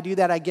morning I do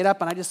that. I get up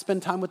and I just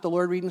spend time with the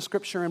Lord reading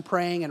scripture and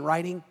praying and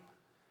writing.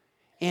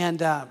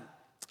 And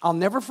I'll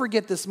never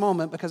forget this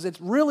moment because it's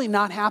really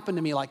not happened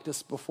to me like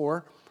this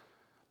before.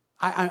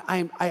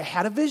 I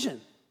had a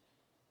vision.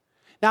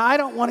 Now, I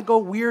don't want to go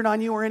weird on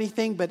you or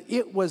anything, but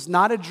it was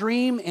not a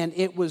dream, and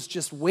it was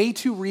just way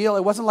too real.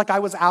 It wasn't like I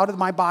was out of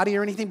my body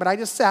or anything, but I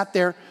just sat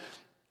there,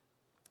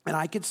 and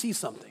I could see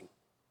something.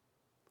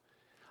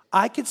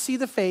 I could see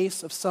the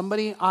face of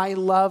somebody I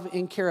love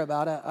and care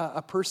about,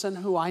 a person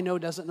who I know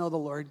doesn't know the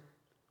Lord.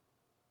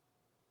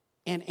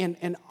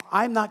 And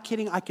I'm not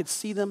kidding, I could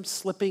see them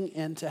slipping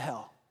into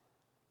hell.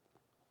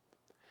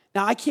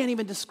 Now, I can't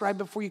even describe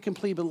it for you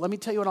completely, but let me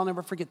tell you what I'll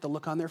never forget, the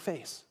look on their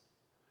face.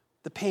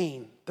 The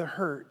pain, the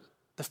hurt,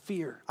 the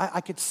fear. I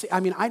could see,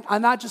 I'm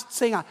not just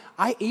saying,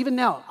 even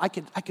now, I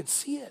could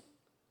see it.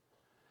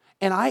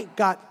 And I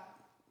got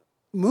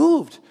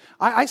moved.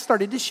 I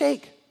started to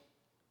shake.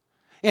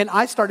 And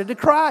I started to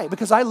cry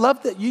because I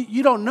love that.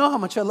 You don't know how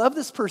much I love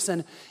this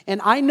person. And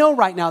I know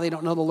right now they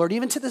don't know the Lord.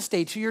 Even to this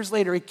day, 2 years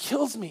later, it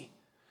kills me.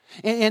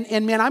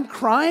 And man, I'm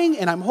crying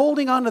and I'm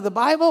holding on to the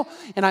Bible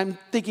and I'm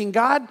thinking,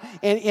 God,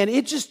 and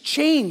it just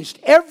changed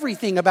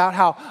everything about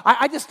how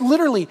I just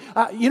literally,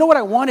 you know what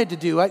I wanted to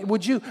do?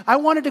 I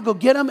wanted to go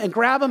get them and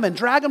grab them and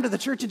drag them to the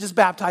church and just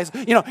baptize,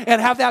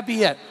 and have that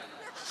be it.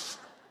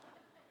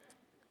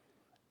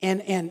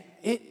 And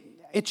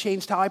it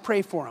changed how I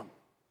pray for them.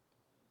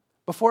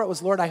 Before it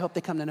was, Lord, I hope they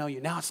come to know you.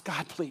 Now it's,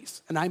 God,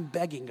 please. And I'm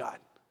begging God.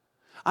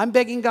 I'm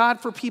begging God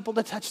for people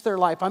to touch their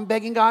life. I'm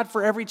begging God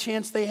for every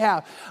chance they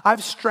have.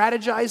 I've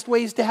strategized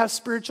ways to have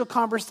spiritual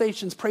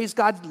conversations. Praise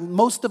God,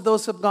 most of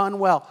those have gone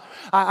well.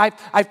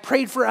 I've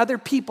prayed for other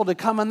people to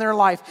come in their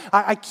life.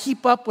 I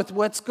keep up with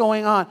what's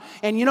going on.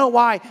 And you know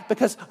why?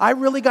 Because I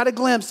really got a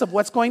glimpse of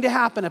what's going to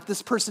happen if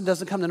this person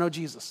doesn't come to know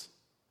Jesus.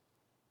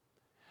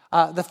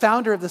 The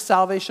founder of the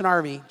Salvation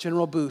Army,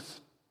 General Booth,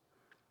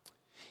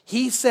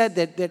 he said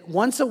that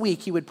once a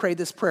week he would pray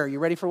this prayer. You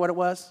ready for what it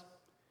was?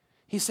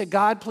 He said,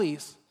 God,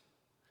 please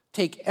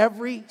take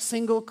every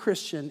single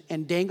Christian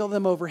and dangle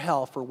them over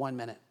hell for 1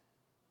 minute.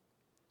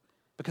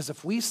 Because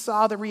if we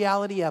saw the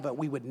reality of it,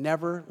 we would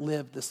never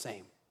live the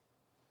same.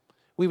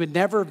 We would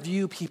never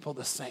view people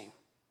the same.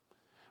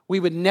 We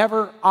would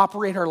never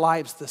operate our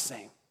lives the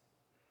same.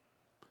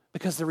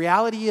 Because the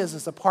reality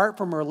is apart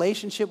from a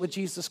relationship with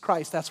Jesus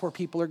Christ, that's where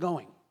people are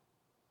going.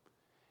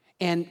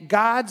 And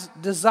God's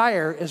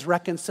desire is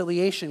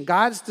reconciliation.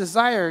 God's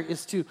desire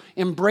is to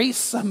embrace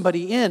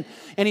somebody in.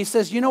 And he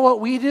says, you know what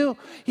we do?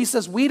 He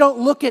says, we don't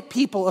look at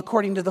people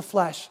according to the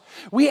flesh.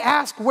 We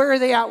ask, where are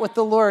they at with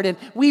the Lord? And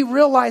we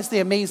realize the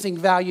amazing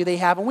value they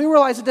have. And we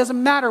realize it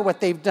doesn't matter what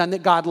they've done,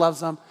 that God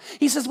loves them.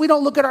 He says, we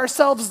don't look at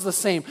ourselves as the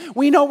same.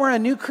 We know we're a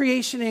new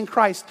creation in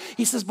Christ.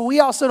 He says, but we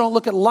also don't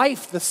look at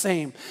life the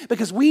same,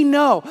 because we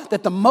know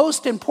that the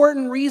most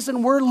important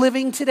reason we're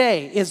living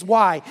today is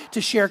why? To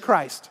share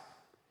Christ.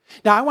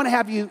 Now, I want to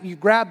have you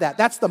grab that.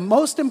 That's the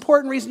most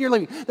important reason you're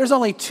living. There's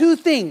only two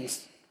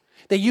things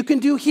that you can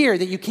do here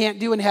that you can't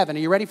do in heaven. Are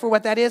you ready for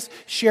what that is?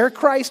 Share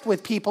Christ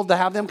with people to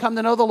have them come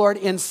to know the Lord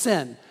in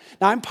sin.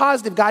 Now, I'm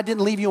positive God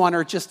didn't leave you on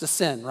earth just to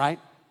sin, right?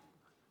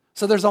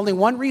 So there's only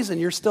one reason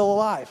you're still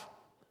alive.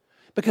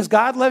 Because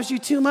God loves you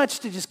too much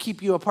to just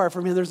keep you apart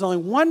from him. There's only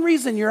one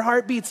reason your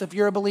heart beats if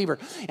you're a believer.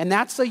 And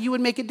that's so you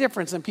would make a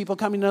difference in people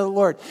coming to know the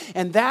Lord.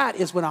 And that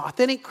is when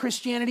authentic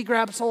Christianity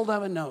grabs hold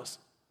of and knows.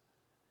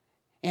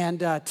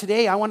 And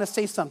today I want to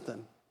say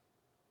something,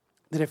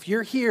 that if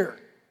you're here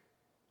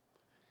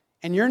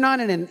and you're not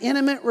in an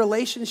intimate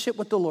relationship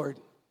with the Lord,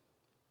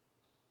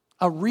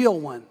 a real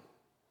one,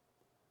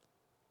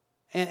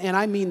 and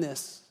I mean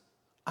this,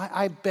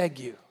 I beg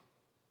you,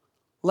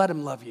 let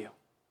him love you.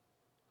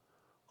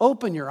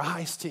 Open your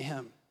eyes to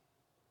him.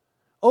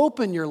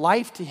 Open your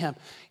life to him.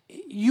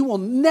 You will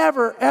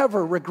never,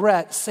 ever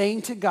regret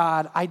saying to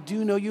God, I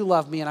do know you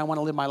love me and I want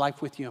to live my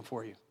life with you and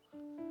for you.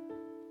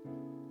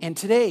 And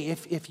today,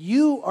 if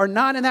you are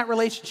not in that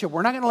relationship,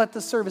 we're not going to let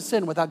this service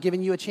in without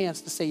giving you a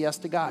chance to say yes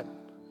to God.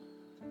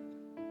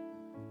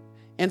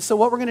 And so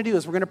what we're going to do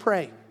is we're going to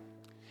pray.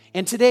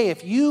 And today,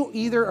 if you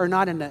either are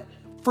not in the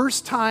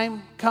first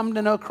time come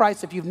to know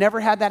Christ, if you've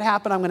never had that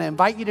happen, I'm going to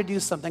invite you to do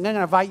something. I'm going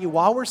to invite you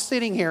while we're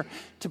sitting here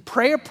to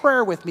pray a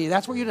prayer with me.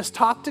 That's where you just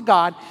talk to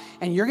God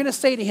and you're going to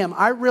say to him,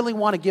 I really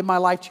want to give my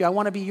life to you. I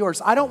want to be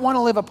yours. I don't want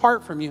to live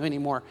apart from you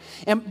anymore.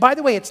 And by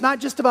the way, it's not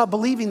just about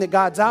believing that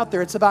God's out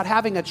there. It's about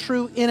having a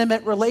true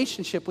intimate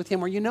relationship with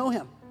him where you know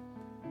him.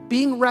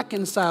 Being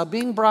reconciled,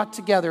 being brought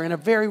together in a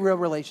very real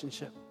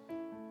relationship.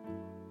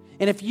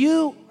 And if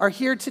you are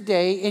here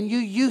today and you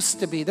used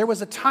to be, there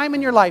was a time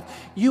in your life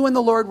you and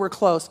the Lord were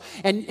close.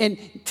 And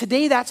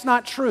today that's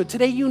not true.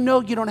 Today you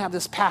know you don't have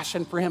this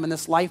passion for him and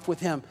this life with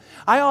him.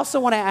 I also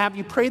want to have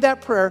you pray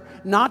that prayer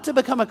not to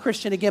become a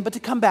Christian again, but to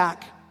come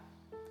back.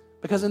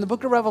 Because in the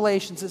book of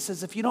Revelations it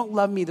says, if you don't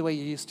love me the way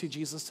you used to,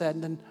 Jesus said,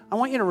 then I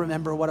want you to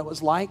remember what it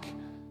was like.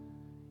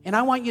 And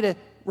I want you to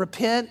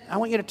repent. I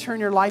want you to turn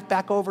your life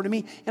back over to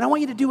me. And I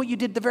want you to do what you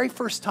did the very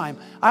first time.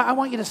 I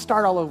want you to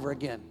start all over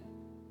again.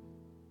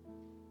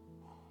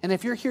 And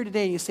if you're here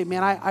today and you say,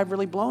 man, I've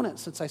really blown it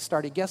since I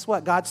started, guess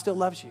what? God still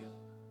loves you.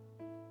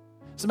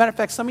 As a matter of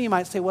fact, some of you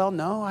might say, well,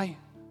 no,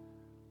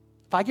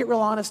 if I get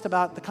real honest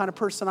about the kind of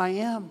person I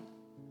am,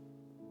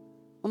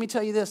 let me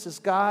tell you this, is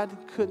God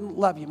couldn't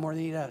love you more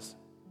than he does.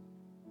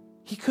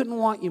 He couldn't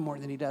want you more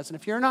than he does. And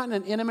if you're not in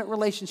an intimate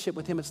relationship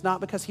with him, it's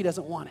not because he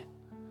doesn't want it.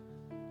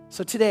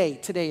 So today,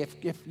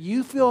 if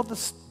you feel the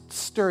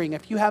stirring,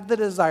 if you have the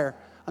desire,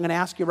 I'm going to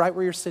ask you right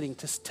where you're sitting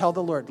to tell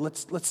the Lord,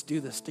 let's do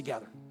this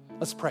together.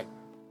 Let's pray.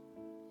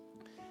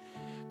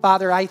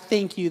 Father, I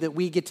thank you that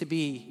we get to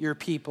be your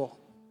people.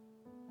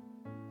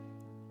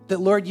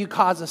 That, Lord, you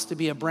cause us to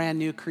be a brand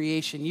new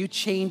creation. You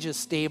change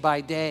us day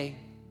by day.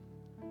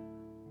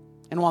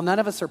 And while none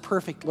of us are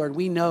perfect, Lord,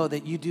 we know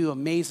that you do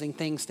amazing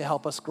things to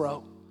help us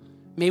grow.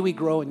 May we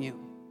grow in you.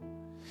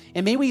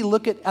 And may we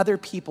look at other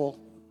people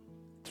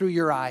through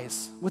your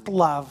eyes with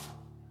love,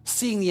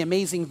 seeing the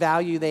amazing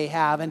value they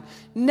have and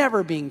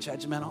never being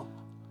judgmental.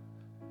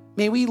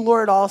 May we,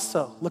 Lord,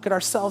 also look at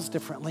ourselves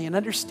differently and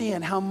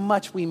understand how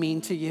much we mean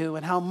to you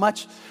and how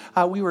much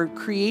we were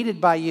created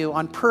by you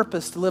on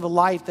purpose to live a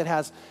life that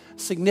has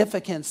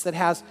significance, that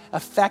has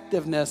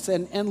effectiveness.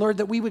 And Lord,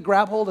 that we would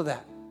grab hold of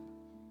that.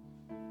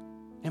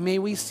 And may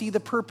we see the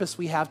purpose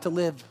we have to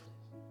live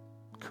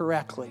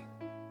correctly.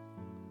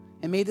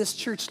 And may this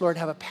church, Lord,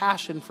 have a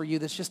passion for you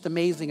that's just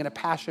amazing and a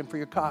passion for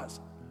your cause.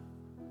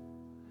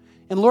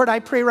 And Lord, I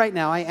pray right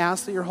now, I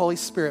ask that your Holy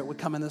Spirit would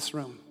come in this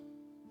room.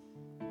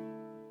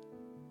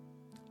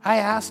 I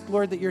ask,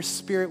 Lord, that your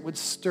Spirit would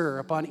stir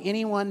upon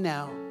anyone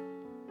now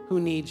who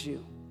needs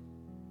you.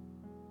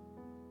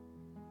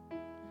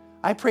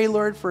 I pray,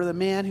 Lord, for the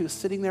man who's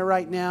sitting there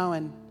right now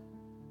and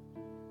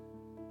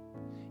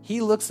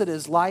he looks at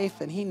his life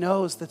and he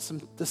knows that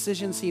some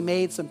decisions he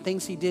made, some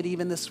things he did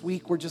even this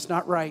week were just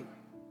not right.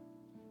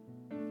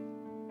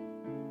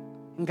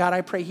 And God,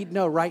 I pray he'd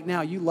know right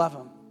now you love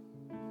him.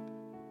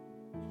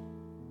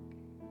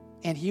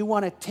 And you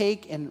want to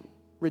take and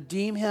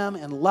redeem him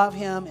and love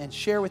him and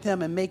share with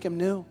him and make him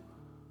new.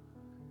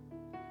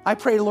 I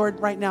pray, Lord,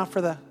 right now for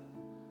the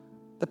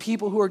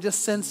people who are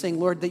just sensing,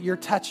 Lord, that you're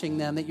touching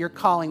them, that you're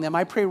calling them.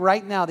 I pray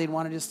right now they'd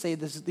want to just say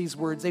these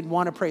words. They'd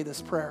want to pray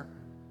this prayer.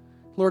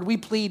 Lord, we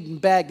plead and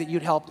beg that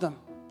you'd help them,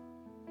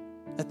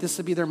 that this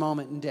would be their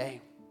moment and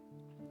day.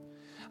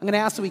 I'm going to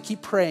ask that we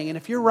keep praying. And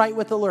if you're right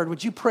with the Lord,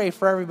 would you pray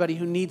for everybody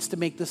who needs to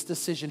make this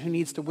decision, who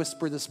needs to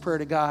whisper this prayer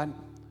to God?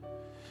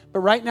 But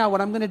right now,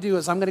 what I'm going to do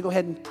is I'm going to go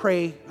ahead and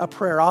pray a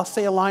prayer. I'll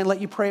say a line,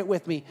 let you pray it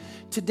with me.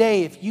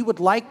 Today, if you would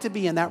like to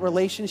be in that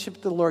relationship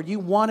with the Lord, you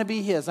want to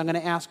be His, I'm going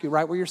to ask you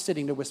right where you're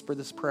sitting to whisper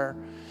this prayer.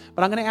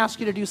 But I'm going to ask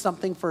you to do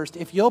something first.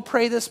 If you'll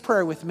pray this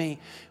prayer with me,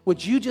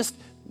 would you just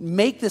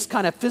make this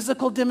kind of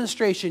physical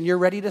demonstration? You're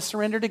ready to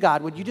surrender to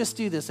God. Would you just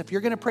do this? If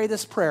you're going to pray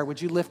this prayer, would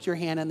you lift your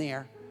hand in the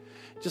air?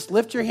 Just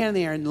lift your hand in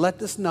the air and let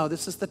this know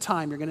this is the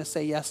time you're going to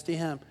say yes to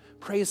Him.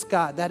 Praise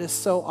God. That is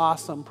so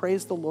awesome.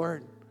 Praise the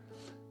Lord.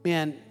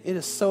 Man, it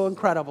is so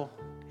incredible.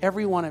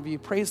 Every one of you,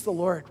 praise the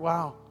Lord.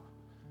 Wow.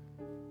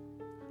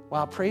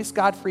 Wow, praise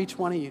God for each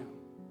one of you.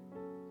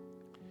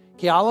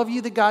 Okay, all of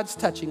you that God's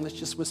touching, let's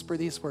just whisper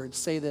these words.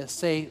 Say this.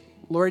 Say,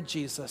 Lord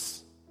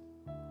Jesus,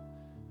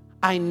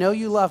 I know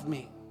you love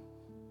me.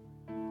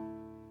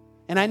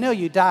 And I know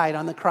you died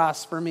on the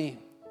cross for me.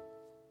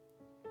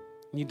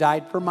 You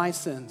died for my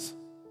sins.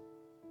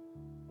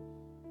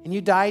 And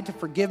you died to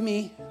forgive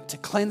me, to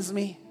cleanse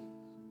me,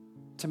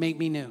 to make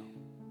me new.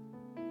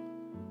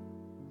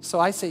 So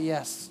I say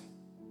yes.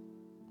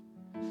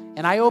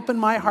 And I open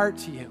my heart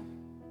to you.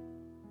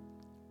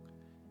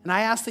 And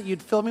I ask that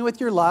you'd fill me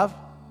with your love.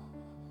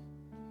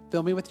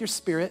 Fill me with your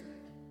Spirit.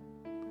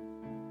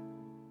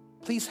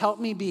 Please help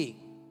me be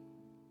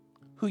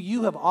who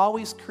you have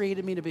always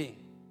created me to be.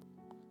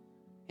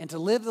 And to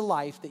live the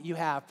life that you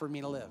have for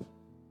me to live.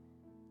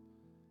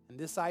 And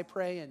this I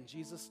pray in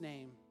Jesus'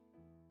 name.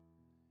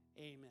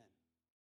 Amen.